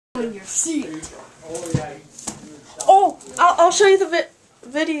On your seat. Oh, I'll show you the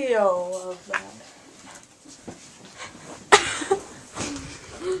video of that.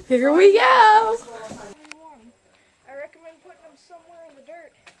 Here we go. I recommend putting them somewhere in the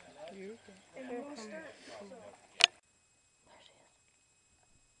dirt. In the loose dirt.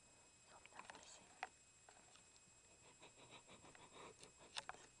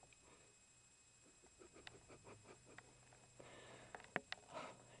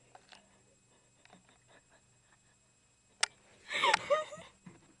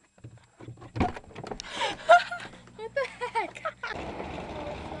 What the heck?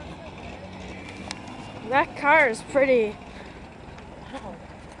 That car is pretty.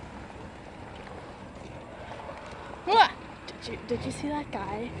 What? Did you see that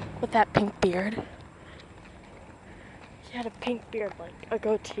guy with that pink beard? He had a pink beard, like a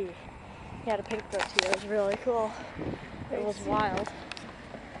goatee. He had a pink goatee. It was really cool. It was wild.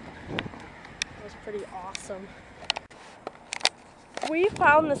 It was pretty awesome. We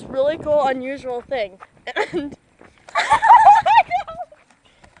found this really cool, unusual thing, and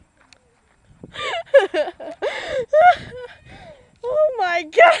oh my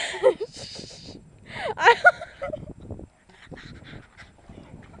gosh!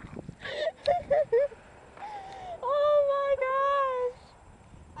 Oh my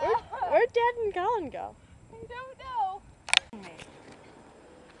gosh! Where'd Dad and Colin go? I don't know.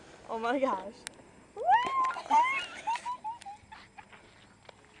 Oh my gosh!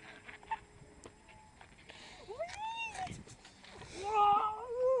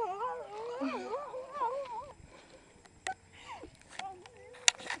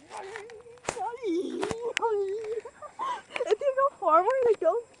 If you go forward, it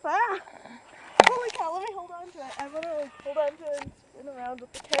goes fast. Holy cow, let me hold on to it. I'm gonna hold on to it and spin around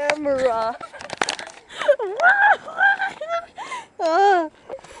with the camera.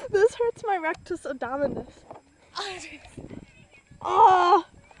 This hurts my rectus abdominis. Oh!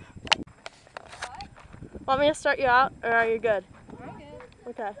 Want me to start you out, or are you good? I'm good.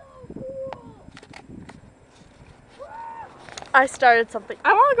 Okay. I started something.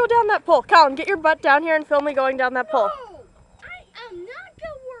 I want to go down that pole. Colin, get your butt down here and film me going down that pole. No! I am not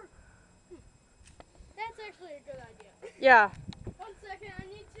gonna work. That's actually a good idea. Yeah. 1 second, I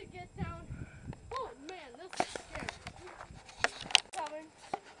need to get down. Oh man, this is scary. Coming.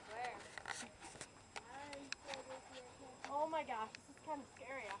 Where? Oh my gosh, this is kind of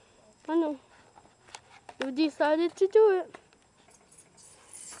scary. I know. You decided to do it.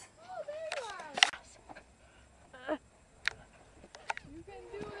 Oh, there you are. You can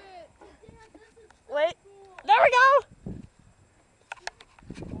do it. Dad, this is so Wait. cool. There we go.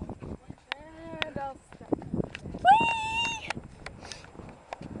 And I'll stop. Whee!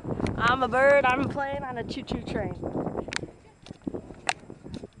 I'm a bird. I'm playing on a choo-choo train.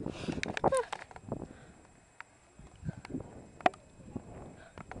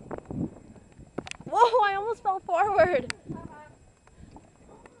 Whoa, I almost fell forward.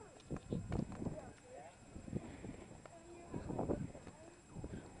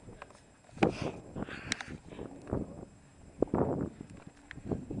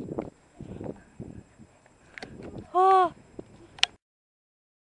 Oh.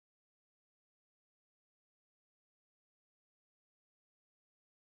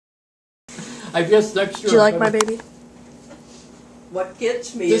 I guess next year. Do you like my baby? What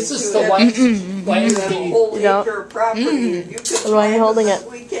gets me This is is to the have white a whole Yeah. acre of property and you could Why are you plant holding them, it?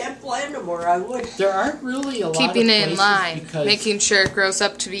 but we can't plant them where I would. There aren't really a lot Keeping of it in places line, because making sure it grows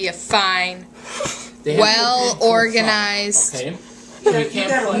up to be a fine, they have well to be full organized, sun, okay, so you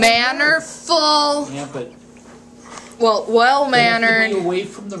can't plant. mannerful, Yeah, but well they have to be mannered away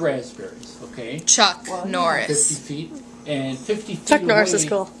from the raspberries. Okay, Chuck 50 Norris. feet and 50 feet Chuck Norris away, is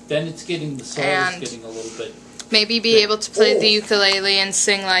cool. Then it's getting the soil And- is getting a little bit. Maybe be able to play the ukulele and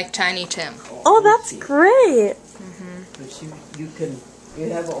sing like Tiny Tim. Oh, that's great. But you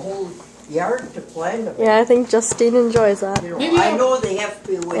have a whole yard to plant them. Yeah, I think Justine enjoys that. You know, Maybe I I'll- know they have to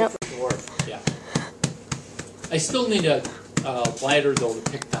be away Yep. from the door. Yeah, I still need a ladder though to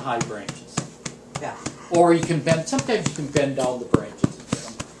pick the high branches. Yeah. Or you can bend. Sometimes you can bend down the branches and get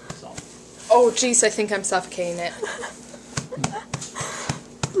them. So. Oh, jeez, I think I'm suffocating it.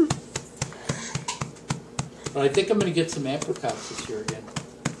 But I think I'm going to get some apricots this year again.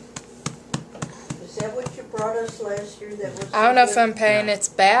 Is that what you brought us last year? That was I don't know if so I'm paying its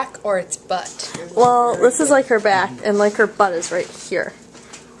back or its butt. good? Well, this is like her back, and like her butt is right here.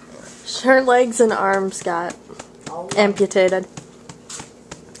 Her legs and arms got amputated.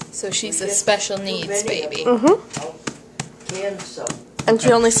 So she's a special needs baby. Can some. And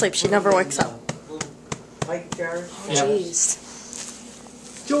she only sleeps. She never wakes up. Little Pipe jars. Yeah.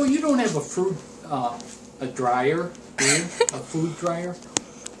 Jeez. Joe, you don't have a fruit, a dryer, do you? A food dryer?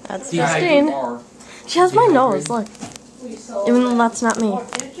 That's Dehydrate. Christine. She has my nose, look. Even though that's not me. Oh,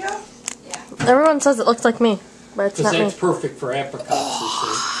 did you? Everyone says it looks like me, but it's Because not me. that's perfect for apricots,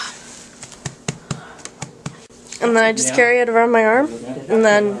 they And then I just carry it around my arm, say. and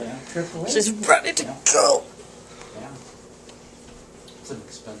then Yeah. Triple A? she's ready to go. Yeah. It's an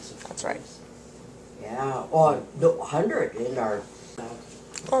expensive. That's right. Yeah, oh, no, 100 in our,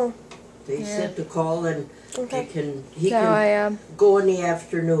 Oh, they said to call and okay. he So can go in the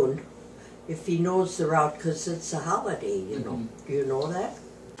afternoon if he knows the route, because it's a holiday, you know. Do you know that?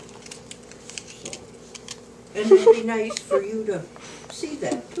 So. And it'd be nice for you to see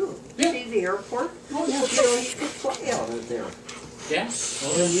that too. Yeah. See the airport? Oh, yeah. You know, you could fly out of there. Yeah?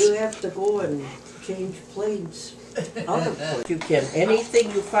 And you have to go and change planes out of port. You can,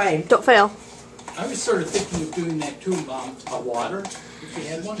 anything you find. Don't fail. I was sort of thinking of doing that too, water, if you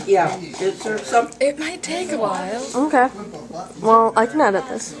had one. Yeah, is there some? it might take a while. Okay. Well, I can edit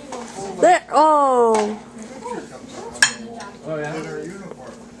this. There. Oh. Oh, yeah?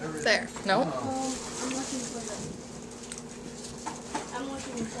 There. No. I'm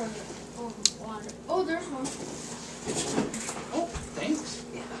looking for water. Oh, there's one. Oh, thanks.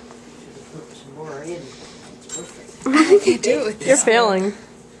 Put some more in. Perfect. I can't do it with You're this. failing.